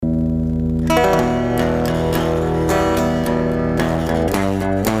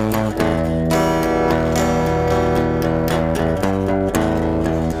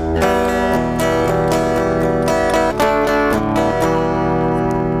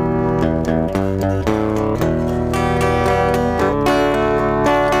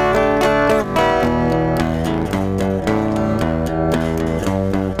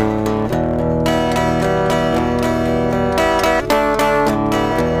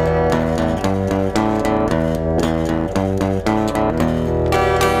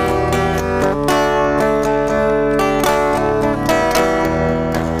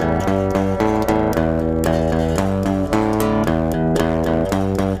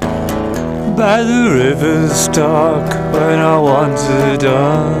by the river's dark when I wandered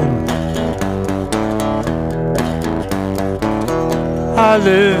on. I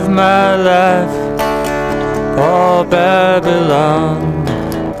live my life for Babylon.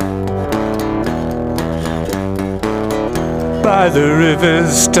 By the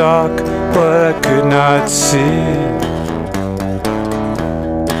river's dark, what I could not see.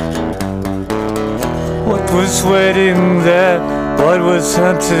 What was waiting there? What was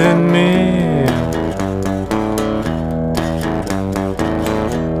hunting me?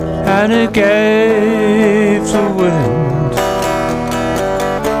 And it gave the wind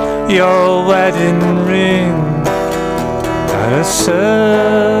your wedding ring, and it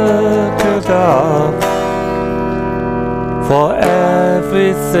circled off for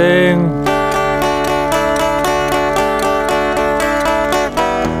everything.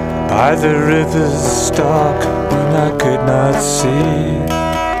 By the river's dark when I could not see,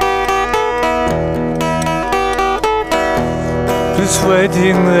 was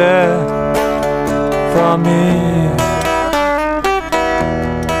waiting there for me.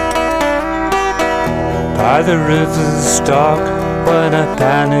 By the river's dark when I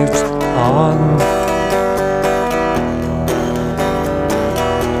panicked on.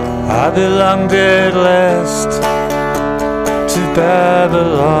 I belonged at last to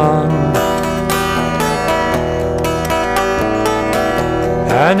Babylon,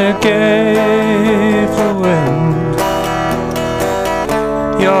 and it gave the wind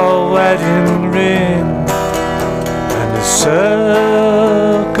your wedding ring, and it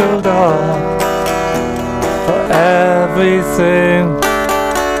circled off for everything.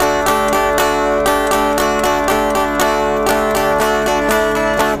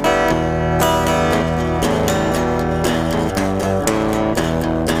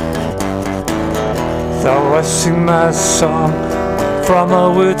 Though I sing my song from a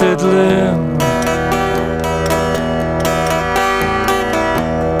withered limb,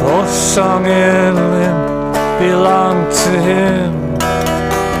 both song and limb belong to him.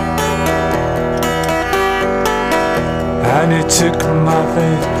 And he took my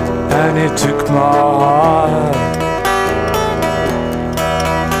faith, and he took my heart,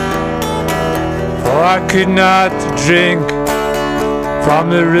 for I could not drink from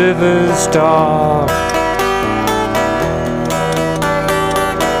the river's dark.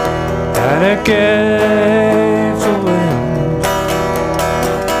 And it gave the wind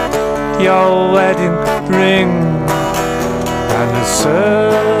your wedding ring, and the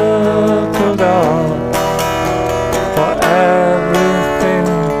sun